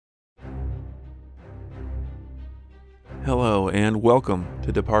Hello and welcome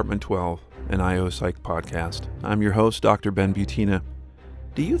to Department 12, an IO Psych podcast. I'm your host, Dr. Ben Butina.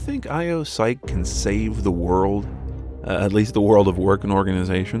 Do you think IO Psych can save the world? At least the world of work and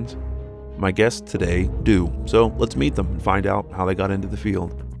organizations? My guests today do, so let's meet them and find out how they got into the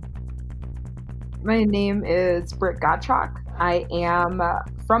field. My name is Britt Gottschalk. I am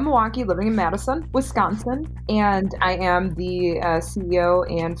from Milwaukee, living in Madison, Wisconsin, and I am the CEO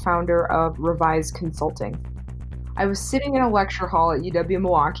and founder of Revise Consulting. I was sitting in a lecture hall at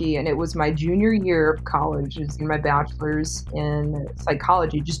UW-Milwaukee, and it was my junior year of college. I was in my bachelor's in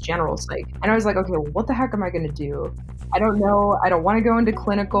psychology, just general psych. And I was like, okay, well, what the heck am I going to do? I don't know. I don't want to go into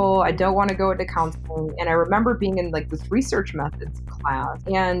clinical. I don't want to go into counseling. And I remember being in like this research methods class,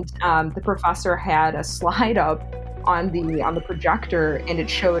 and the professor had a slide up on the projector, and it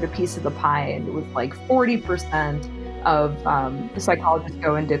showed a piece of the pie, and it was like 40% of the psychologists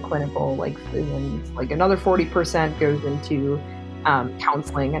go into clinical, and like another 40% goes into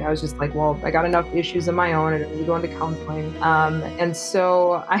counseling. And I was just like, well, I got enough issues of my own. I don't need to go into counseling. And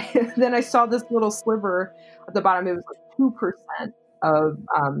so then I saw this little sliver at the bottom. It was like 2% of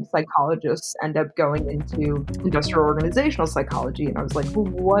psychologists end up going into industrial organizational psychology. And I was like, well,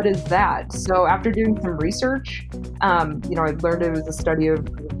 what is that? So after doing some research, I learned it was a study of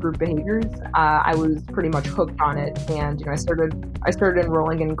group behaviors. I was pretty much hooked on it. And, I started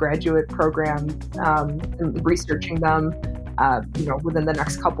enrolling in graduate programs and researching them, within the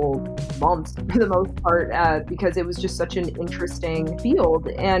next couple months for the most part, because it was just such an interesting field.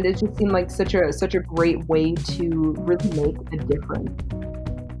 And it just seemed like such a great way to really make a difference.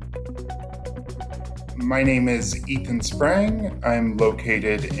 My name is Ethan Sprang. I'm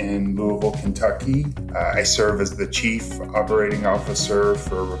located in Louisville, Kentucky. I serve as the Chief Operating Officer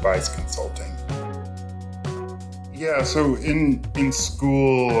for Revise Consulting. Yeah, so in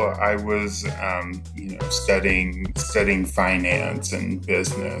school, I was, studying finance and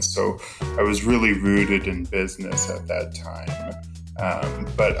business. So I was really rooted in business at that time.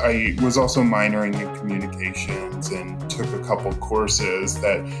 But I was also minoring in communications and took a couple courses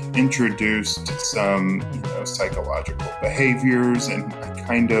that introduced some, psychological behaviors, and I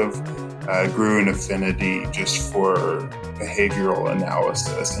kind of grew an affinity just for behavioral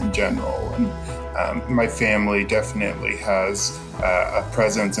analysis in general. And my family definitely has a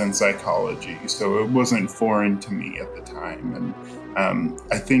presence in psychology, so it wasn't foreign to me at the time. And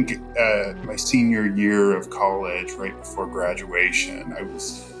I think my senior year of college, right before graduation, I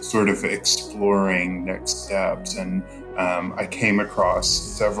was sort of exploring next steps, and I came across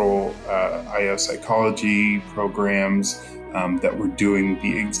several IO psychology programs that were doing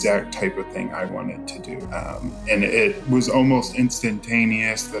the exact type of thing I wanted to do. And it was almost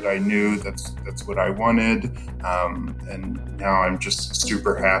instantaneous that I knew that's what I wanted. And now I'm just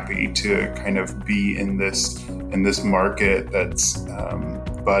super happy to kind of be in this market that's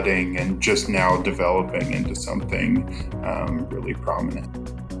budding and just now developing into something really prominent.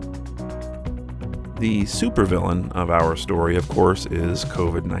 The supervillain of our story, of course, is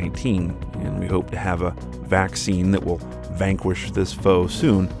COVID-19, and we hope to have a vaccine that will vanquish this foe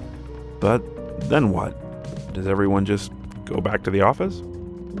soon. But then what? Does everyone just go back to the office?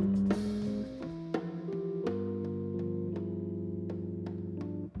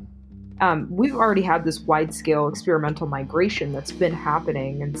 We've already had this wide-scale experimental migration that's been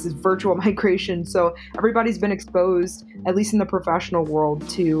happening, and this is virtual migration. So everybody's been exposed, at least in the professional world,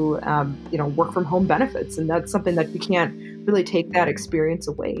 to work from home benefits, and that's something that we can't really take that experience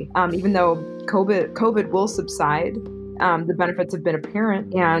away. Even though COVID will subside, the benefits have been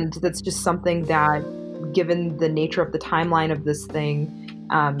apparent, and that's just something that, given the nature of the timeline of this thing,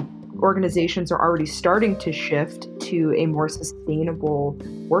 organizations are already starting to shift to a more sustainable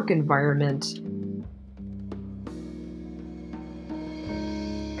work environment.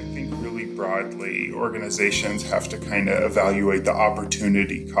 I think really broadly, organizations have to kind of evaluate the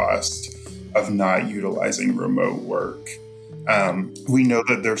opportunity cost of not utilizing remote work. We know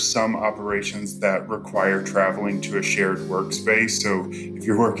that there's some operations that require traveling to a shared workspace. So if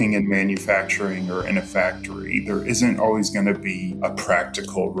you're working in manufacturing or in a factory, there isn't always going to be a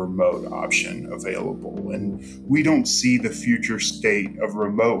practical remote option available. And we don't see the future state of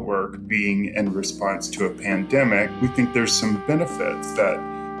remote work being in response to a pandemic. We think there's some benefits that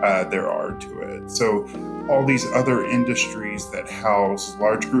there are to it. So all these other industries that house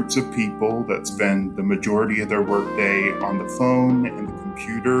large groups of people that spend the majority of their workday on the phone and the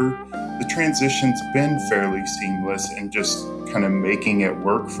computer, the transition's been fairly seamless and just kind of making it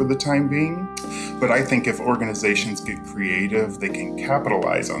work for the time being. But I think if organizations get creative, they can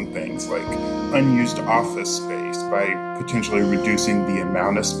capitalize on things like unused office space by potentially reducing the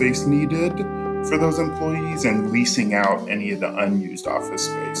amount of space needed for those employees and leasing out any of the unused office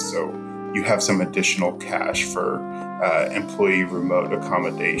space. So you have some additional cash for employee remote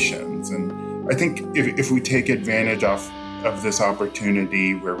accommodations. And I think if we take advantage of this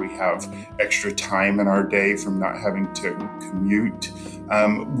opportunity where we have extra time in our day from not having to commute,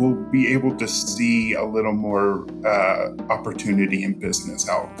 we'll be able to see a little more opportunity in business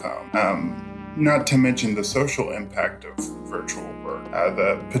outcome. Not to mention the social impact of virtual work,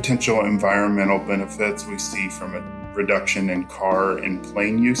 the potential environmental benefits we see from a reduction in car and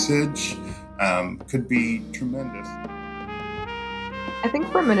plane usage could be tremendous. I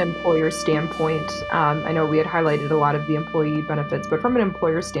think from an employer standpoint, I know we had highlighted a lot of the employee benefits, but from an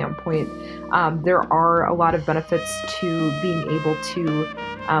employer standpoint, there are a lot of benefits to being able to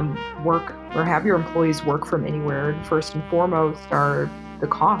work or have your employees work from anywhere. First and foremost are the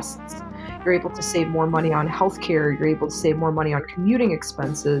costs. You're able to save more money on healthcare. You're able to save more money on commuting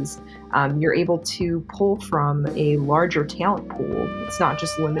expenses. You're able to pull from a larger talent pool. It's not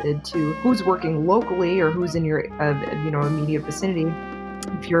just limited to who's working locally or who's in your immediate vicinity.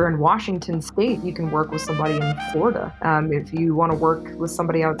 If you're in Washington State, you can work with somebody in Florida. If you want to work with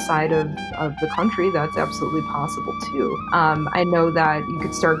somebody outside of the country, that's absolutely possible too. I know that you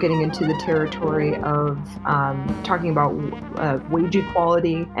could start getting into the territory of talking about wage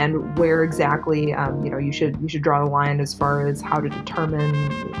equality and where exactly you should draw the line as far as how to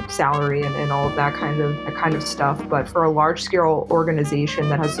determine salary and all of that kind of stuff. But for a large scale organization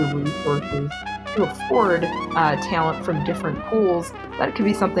that has the resources to afford talent from different pools, that could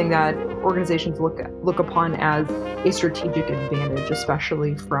be something that organizations look upon as a strategic advantage,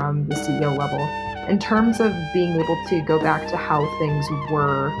 especially from the CEO level. In terms of being able to go back to how things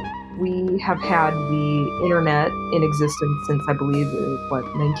were, we have had the internet in existence since, I believe,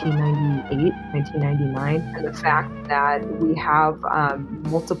 1998, 1999. And the fact that we have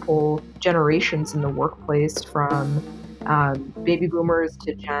multiple generations in the workplace, from baby boomers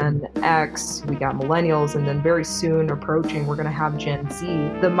to Gen X, we got millennials, and then very soon approaching, we're going to have Gen Z.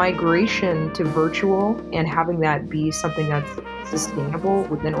 The migration to virtual and having that be something that's sustainable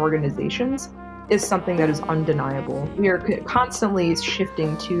within organizations is something that is undeniable. We are constantly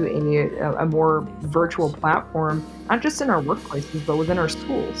shifting to a more virtual platform, not just in our workplaces, but within our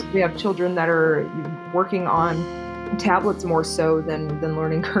schools. We have children that are working on tablets more so than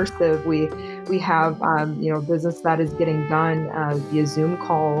learning cursive. We have business that is getting done via Zoom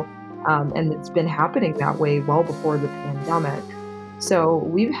call, and it's been happening that way well before the pandemic. So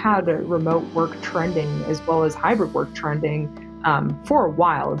we've had remote work trending as well as hybrid work trending for a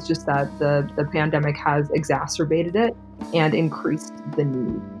while. It's just that the pandemic has exacerbated it and increased the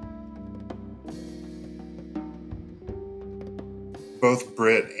need. Both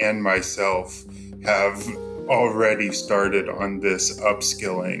Britt and myself have already started on this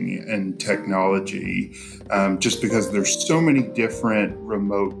upskilling in technology, just because there's so many different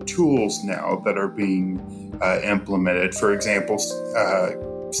remote tools now that are being implemented. For example,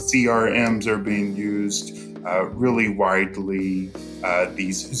 CRMs are being used really widely,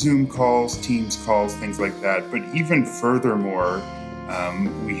 these Zoom calls, Teams calls, things like that. But even furthermore,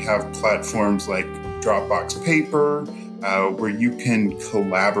 we have platforms like Dropbox Paper, where you can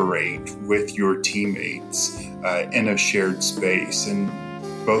collaborate with your teammates in a shared space. And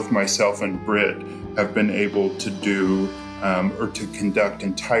both myself and Britt have been able to do or to conduct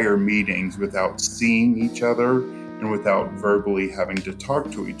entire meetings without seeing each other and without verbally having to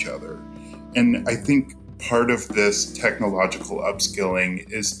talk to each other. And I think part of this technological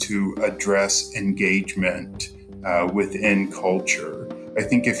upskilling is to address engagement within culture. I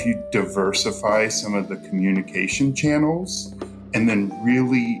think if you diversify some of the communication channels and then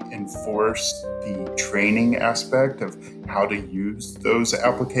really enforce the training aspect of how to use those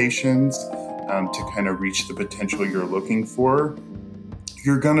applications to kind of reach the potential you're looking for,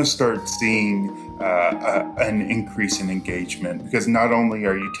 you're going to start seeing an increase in engagement, because not only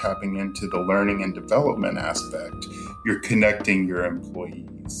are you tapping into the learning and development aspect, you're connecting your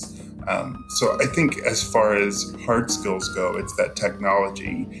employees. So I think as far as hard skills go, it's that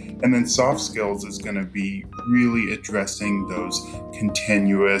technology. And then soft skills is going to be really addressing those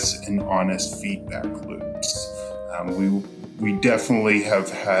continuous and honest feedback loops. We definitely have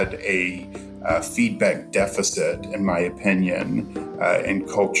had a feedback deficit, in my opinion, in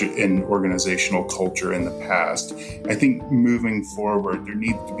culture, in organizational culture in the past. I think moving forward, there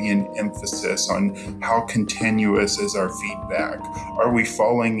needs to be an emphasis on how continuous is our feedback. Are we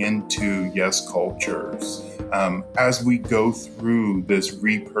falling into yes cultures? As we go through this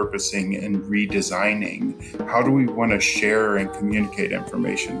repurposing and redesigning, how do we want to share and communicate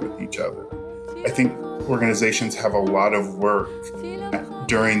information with each other? I think organizations have a lot of work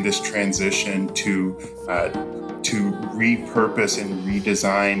during this transition to repurpose and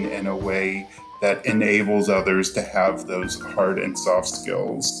redesign in a way that enables others to have those hard and soft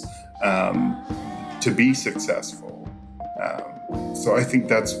skills to be successful. So I think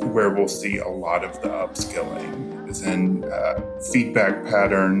that's where we'll see a lot of the upskilling, is in feedback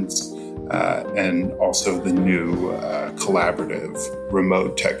patterns and also the new collaborative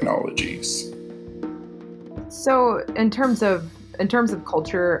remote technologies. So in terms of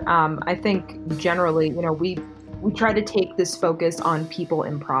culture, I think generally, we try to take this focus on people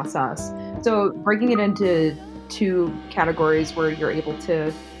and process. So breaking it into two categories where you're able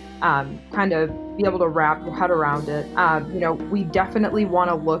to kind of be able to wrap your head around it. We definitely want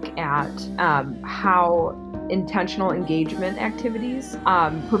to look at how intentional engagement activities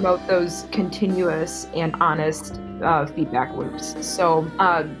promote those continuous and honest feedback loops. So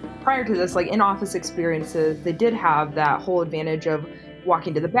prior to this, like in-office experiences, they did have that whole advantage of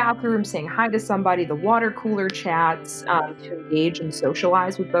walking to the bathroom, saying hi to somebody, the water cooler chats, to engage and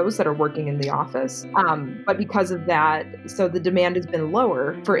socialize with those that are working in the office. But because of that, so the demand has been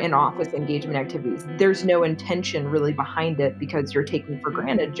lower for in-office engagement activities. There's no intention really behind it because you're taking for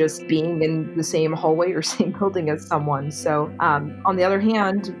granted just being in the same hallway or same building as someone. So on the other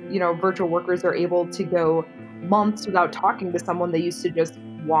hand, virtual workers are able to go months without talking to someone they used to just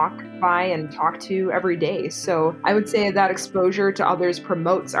walk by and talk to every day. So I would say that exposure to others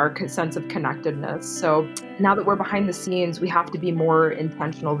promotes our sense of connectedness. So now that we're behind the scenes, we have to be more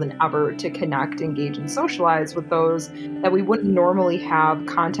intentional than ever to connect, engage, and socialize with those that we wouldn't normally have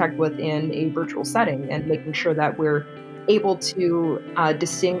contact with in a virtual setting, and making sure that we're able to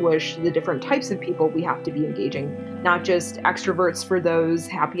distinguish the different types of people we have to be engaging, not just extroverts for those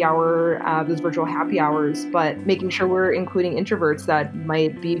those virtual happy hours, but making sure we're including introverts that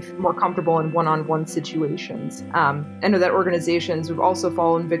might be more comfortable in one-on-one situations. I know that organizations have also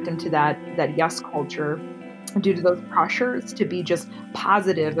fallen victim to that yes culture due to those pressures to be just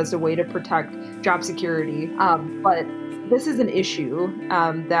positive as a way to protect job security. But this is an issue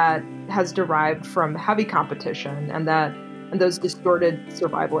that has derived from heavy competition and those distorted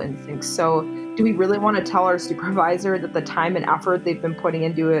survival instincts. So do we really want to tell our supervisor that the time and effort they've been putting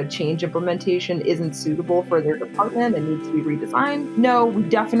into a change implementation isn't suitable for their department and needs to be redesigned? No, we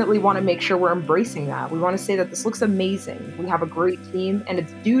definitely want to make sure we're embracing that. We want to say that this looks amazing. We have a great team, and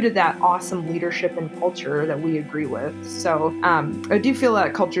it's due to that awesome leadership and culture that we agree with. So I do feel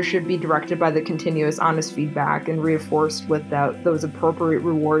that culture should be directed by the continuous honest feedback and reinforced with those appropriate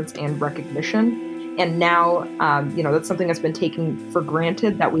rewards and recognition. And now, that's something that's been taken for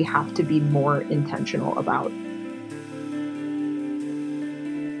granted that we have to be more intentional about.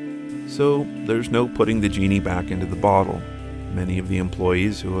 So there's no putting the genie back into the bottle. Many of the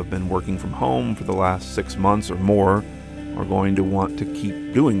employees who have been working from home for the last 6 months or more are going to want to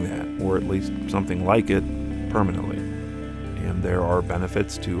keep doing that, or at least something like it, permanently. And there are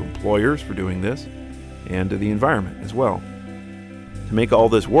benefits to employers for doing this, and to the environment as well. To make all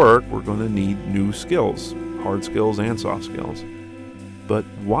this work, we're going to need new skills, hard skills and soft skills. But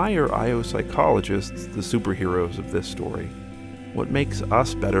why are IO psychologists the superheroes of this story? What makes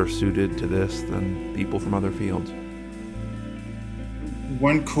us better suited to this than people from other fields?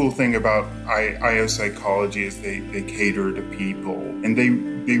 One cool thing about IO psychology is they cater to people, and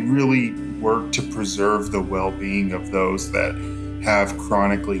they really work to preserve the well-being of those that have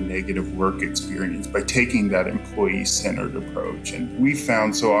chronically negative work experience by taking that employee-centered approach. And we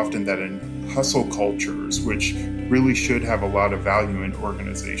found so often that in hustle cultures, which really should have a lot of value in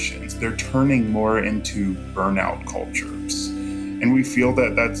organizations, they're turning more into burnout cultures. And we feel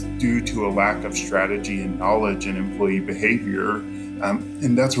that that's due to a lack of strategy and knowledge in employee behavior.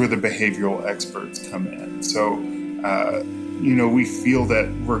 And that's where the behavioral experts come in. So, we feel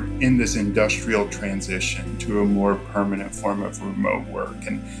that we're in this industrial transition to a more permanent form of remote work,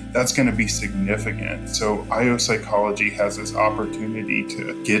 and that's going to be significant. So IO psychology has this opportunity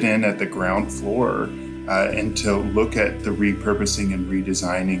to get in at the ground floor and to look at the repurposing and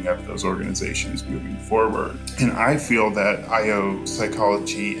redesigning of those organizations moving forward. And I feel that IO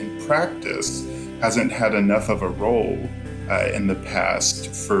psychology in practice hasn't had enough of a role in the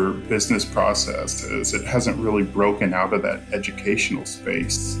past for business processes. It hasn't really broken out of that educational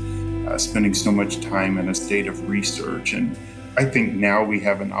space, spending so much time in a state of research. And I think now we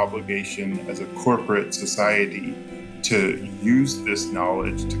have an obligation as a corporate society to use this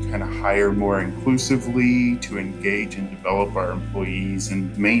knowledge to kind of hire more inclusively, to engage and develop our employees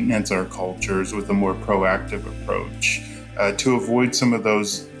and maintenance our cultures with a more proactive approach to avoid some of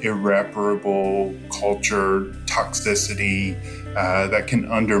those irreparable culture toxicity that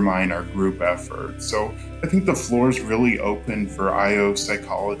can undermine our group effort. So I think the floor is really open for IO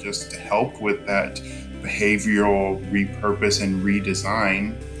psychologists to help with that behavioral repurpose and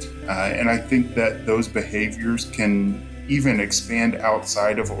redesign. And I think that those behaviors can even expand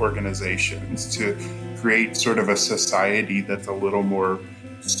outside of organizations to create sort of a society that's a little more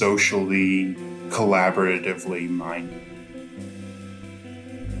socially, collaboratively minded.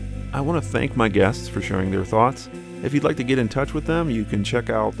 I want to thank my guests for sharing their thoughts. If you'd like to get in touch with them, you can check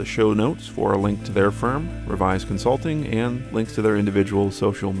out the show notes for a link to their firm, Revise Consulting, and links to their individual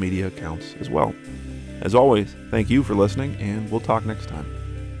social media accounts as well. As always, thank you for listening, and we'll talk next time.